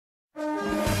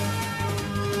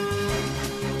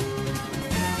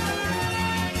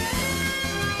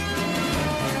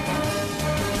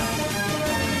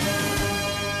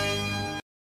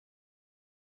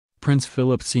Prince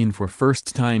Philip seen for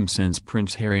first time since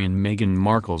Prince Harry and Meghan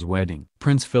Markle's wedding.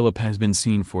 Prince Philip has been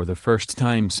seen for the first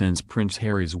time since Prince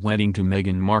Harry's wedding to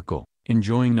Meghan Markle,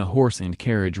 enjoying a horse and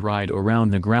carriage ride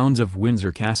around the grounds of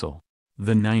Windsor Castle.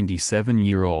 The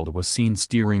 97-year-old was seen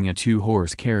steering a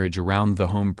two-horse carriage around the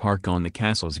home park on the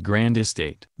castle's grand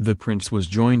estate. The prince was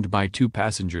joined by two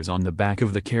passengers on the back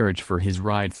of the carriage for his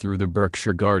ride through the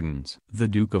Berkshire Gardens. The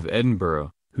Duke of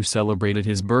Edinburgh, who celebrated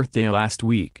his birthday last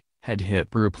week, had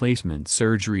hip replacement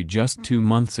surgery just 2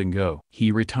 months ago.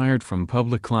 He retired from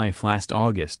public life last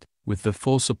August, with the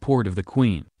full support of the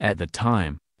Queen. At the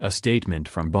time, a statement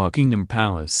from Buckingham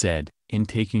Palace said, "In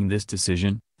taking this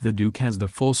decision, the Duke has the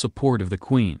full support of the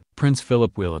Queen." Prince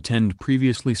Philip will attend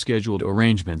previously scheduled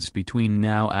arrangements between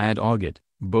now and August,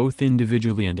 both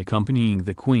individually and accompanying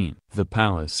the Queen. The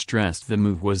palace stressed the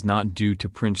move was not due to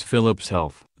Prince Philip's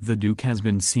health. The Duke has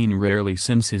been seen rarely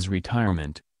since his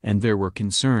retirement, and there were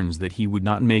concerns that he would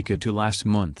not make it to last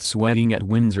month's wedding at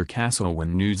Windsor Castle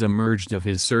when news emerged of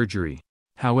his surgery.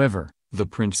 However, the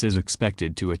prince is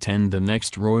expected to attend the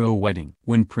next royal wedding.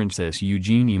 When Princess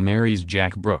Eugenie marries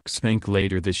Jack Brooksbank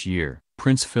later this year,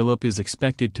 Prince Philip is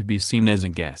expected to be seen as a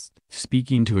guest.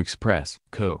 Speaking to Express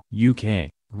UK,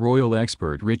 royal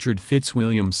expert Richard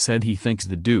Fitzwilliam said he thinks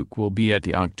the Duke will be at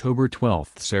the October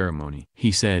 12th ceremony.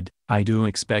 He said, "I do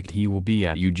expect he will be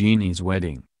at Eugenie's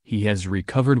wedding. He has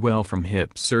recovered well from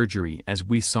hip surgery as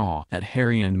we saw at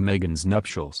Harry and Meghan's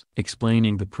nuptials."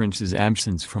 Explaining the prince's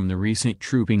absence from the recent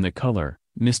Trooping the Colour,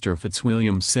 Mr.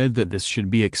 Fitzwilliam said that this should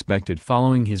be expected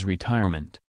following his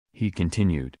retirement. He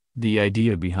continued, "The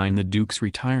idea behind the Duke's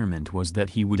retirement was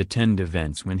that he would attend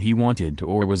events when he wanted to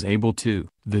or was able to."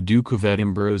 The Duke of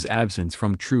Edinburgh's absence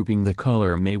from Trooping the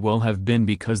Colour may well have been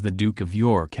because the Duke of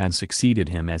York had succeeded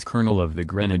him as Colonel of the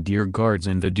Grenadier Guards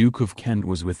and the Duke of Kent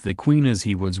was with the Queen as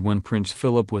he was when Prince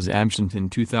Philip was absent in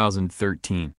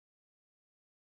 2013.